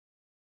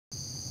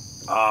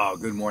Oh,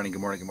 good morning, good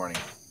morning, good morning.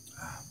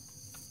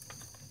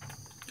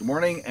 Good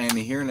morning, and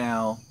here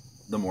now,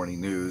 the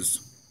morning news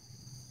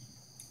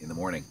in the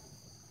morning.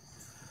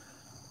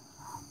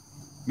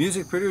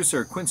 Music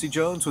producer Quincy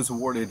Jones was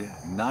awarded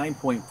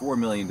 $9.4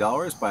 million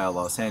by a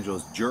Los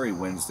Angeles jury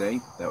Wednesday,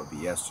 that would be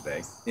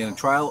yesterday, in a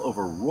trial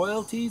over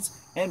royalties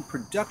and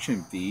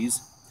production fees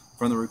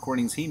from the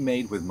recordings he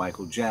made with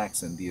Michael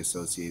Jackson, the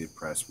Associated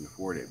Press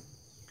reported.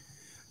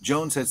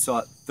 Jones had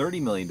sought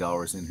 $30 million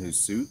in his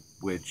suit,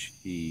 which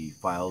he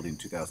filed in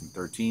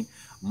 2013.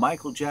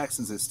 Michael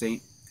Jackson's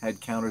estate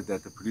had countered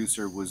that the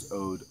producer was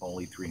owed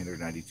only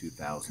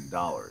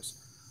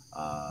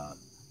 $392,000.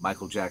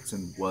 Michael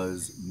Jackson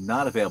was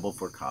not available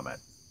for comment.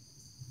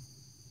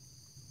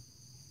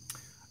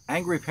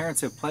 Angry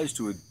parents have pledged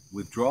to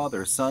withdraw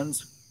their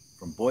sons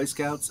from Boy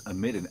Scouts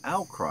amid an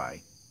outcry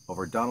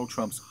over Donald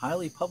Trump's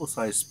highly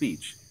publicized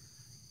speech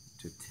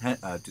to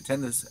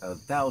tens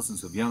of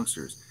thousands of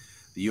youngsters.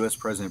 The U.S.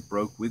 president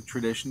broke with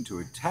tradition to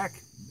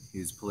attack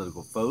his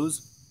political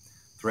foes,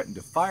 threatened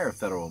to fire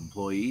federal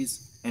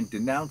employees, and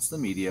denounced the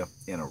media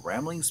in a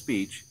rambling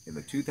speech in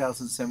the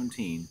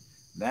 2017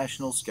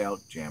 National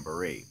Scout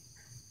Jamboree.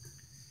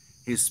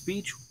 His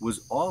speech was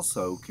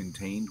also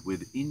contained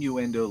with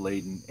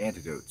innuendo-laden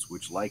anecdotes,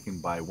 which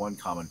likened by one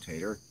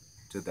commentator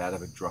to that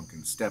of a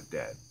drunken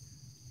stepdad.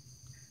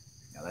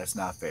 Now that's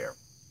not fair.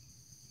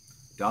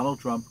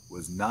 Donald Trump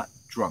was not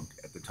drunk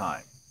at the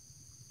time.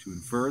 To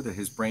infer that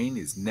his brain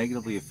is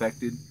negatively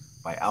affected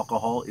by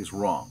alcohol is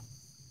wrong.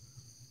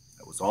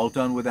 That was all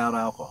done without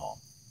alcohol.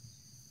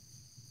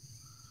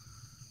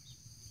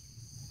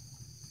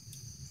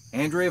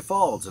 Andrea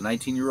Faulds, a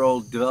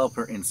 19-year-old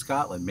developer in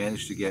Scotland,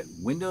 managed to get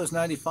Windows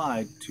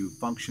 95 to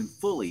function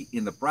fully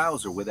in the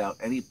browser without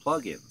any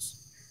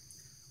plugins.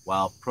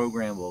 While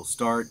program will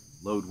start,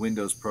 load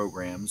Windows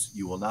programs,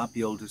 you will not be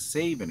able to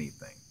save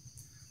anything.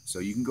 So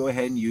you can go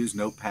ahead and use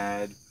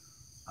Notepad.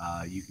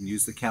 You can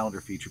use the calendar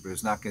feature, but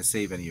it's not going to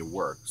save any of your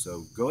work.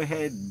 So go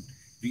ahead and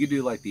if you can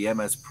do like the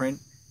MS Print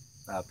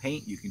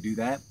Paint, you can do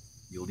that.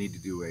 You'll need to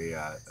do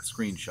a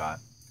screenshot.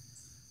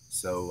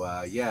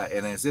 So yeah,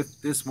 and as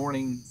if this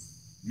morning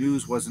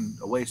news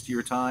wasn't a waste of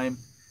your time,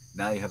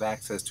 now you have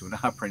access to an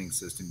operating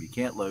system you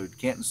can't load,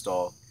 can't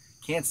install,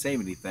 can't save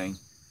anything.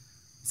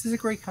 This is a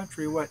great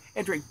country or what?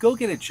 Andrew, go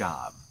get a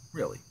job,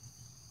 really.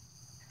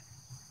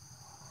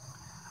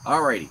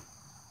 Alrighty.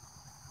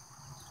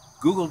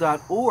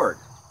 Google.org,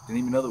 didn't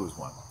even know there was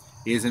one,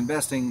 is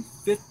investing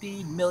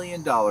 $50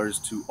 million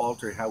to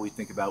alter how we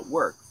think about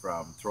work,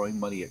 from throwing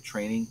money at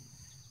training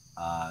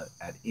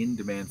at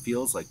in-demand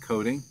fields like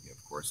coding,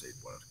 of course they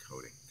wanted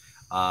coding,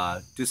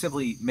 to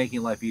simply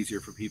making life easier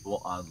for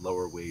people on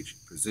lower wage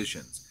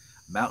positions.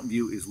 Mountain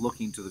View is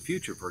looking to the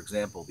future. For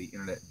example, the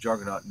internet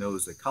juggernaut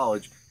knows that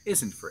college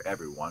isn't for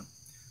everyone,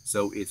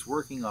 so it's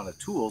working on a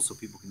tool so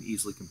people can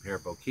easily compare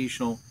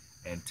vocational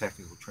and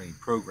technical training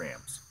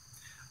programs.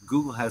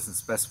 Google hasn't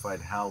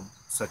specified how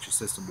such a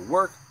system will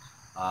work,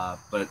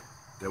 but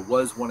there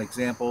was one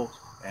example,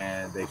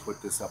 and they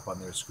put this up on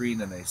their screen,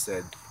 and they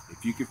said,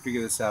 if you can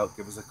figure this out,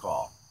 give us a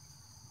call.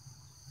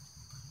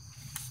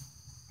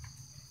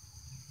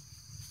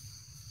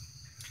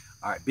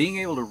 All right, being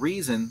able to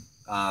reason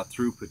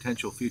through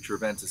potential future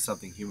events is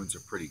something humans are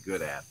pretty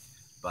good at,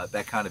 but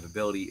that kind of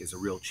ability is a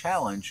real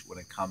challenge when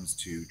it comes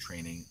to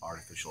training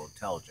artificial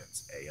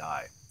intelligence,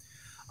 AI.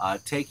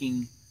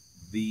 Taking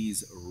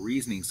these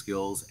reasoning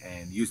skills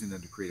and using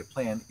them to create a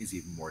plan is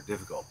even more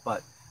difficult,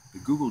 but the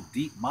Google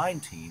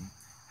DeepMind team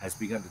has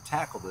begun to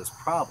tackle this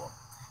problem.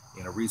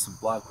 In a recent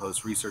blog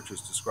post,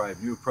 researchers describe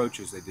new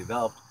approaches they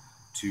developed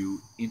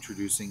to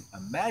introducing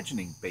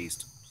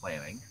imagining-based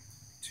planning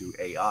to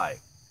AI.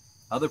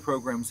 Other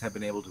programs have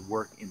been able to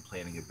work in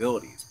planning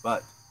abilities,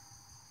 but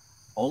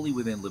only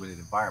within limited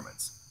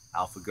environments.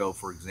 AlphaGo,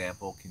 for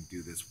example, can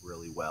do this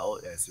really well,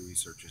 as the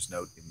researchers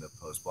note in the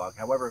post blog.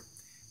 However,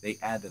 they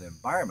add that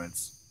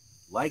environments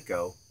like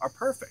Go are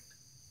perfect.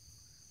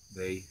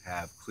 They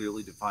have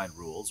clearly defined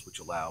rules which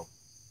allow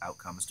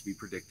outcomes to be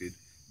predicted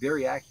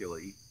very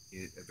accurately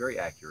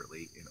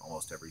in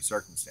almost every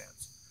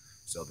circumstance.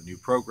 So the new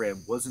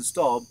program was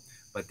installed,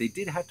 but they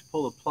did have to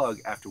pull the plug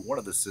after one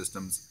of the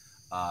systems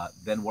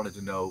then wanted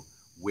to know,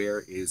 where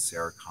is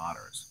Sarah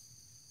Connors?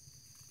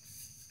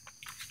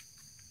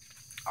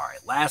 All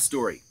right, last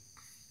story.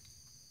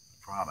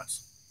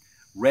 Promise.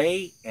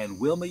 Ray and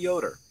Wilma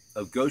Yoder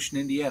of Goshen,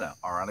 Indiana,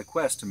 are on a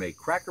quest to make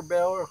Cracker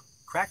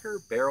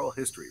Barrel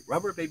history.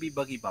 Rubber baby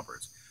buggy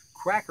bumpers.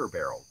 Cracker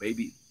Barrel,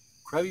 baby,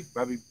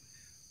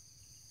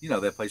 you know,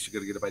 that place you're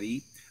going to get a bite to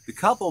eat. The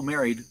couple,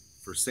 married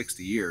for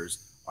 60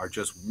 years, are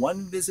just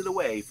one visit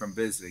away from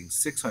visiting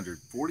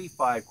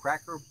 645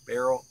 Cracker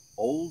Barrel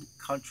old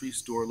country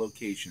store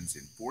locations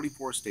in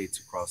 44 states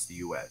across the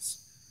U.S.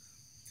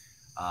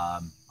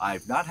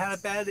 I've not had a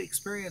bad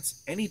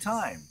experience any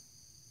time,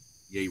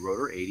 Ye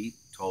Roeder, 80,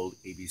 told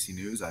ABC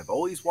News. I've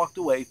always walked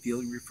away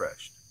feeling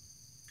refreshed.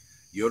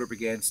 Yoder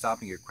began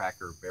stopping at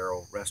Cracker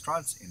Barrel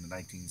restaurants in the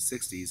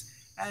 1960s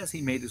as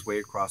he made his way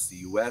across the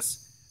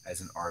U.S.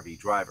 as an RV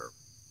driver.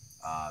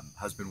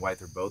 Husband and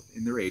wife are both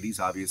in their 80s,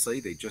 obviously.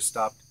 They just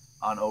stopped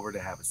on over to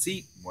have a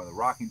seat in one of the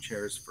rocking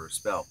chairs for a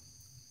spell.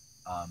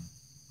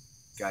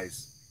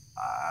 Guys,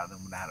 I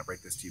don't know how to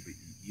break this to you, but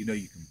you know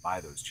you can buy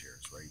those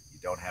chairs, right? You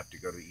don't have to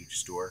go to each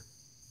store.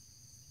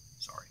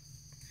 Sorry.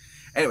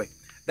 Anyway,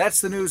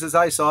 that's the news as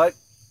I saw it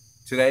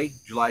today,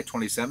 July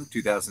 27th,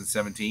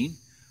 2017.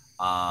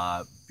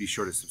 Be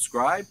sure to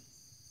subscribe,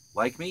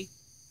 like me,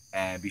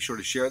 and be sure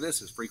to share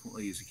this as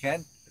frequently as you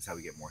can. That's how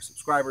we get more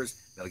subscribers.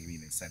 That'll give you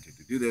an incentive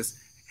to do this.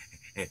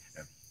 All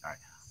right.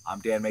 I'm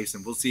Dan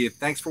Mayson. We'll see you.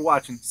 Thanks for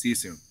watching. See you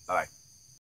soon. Bye-bye.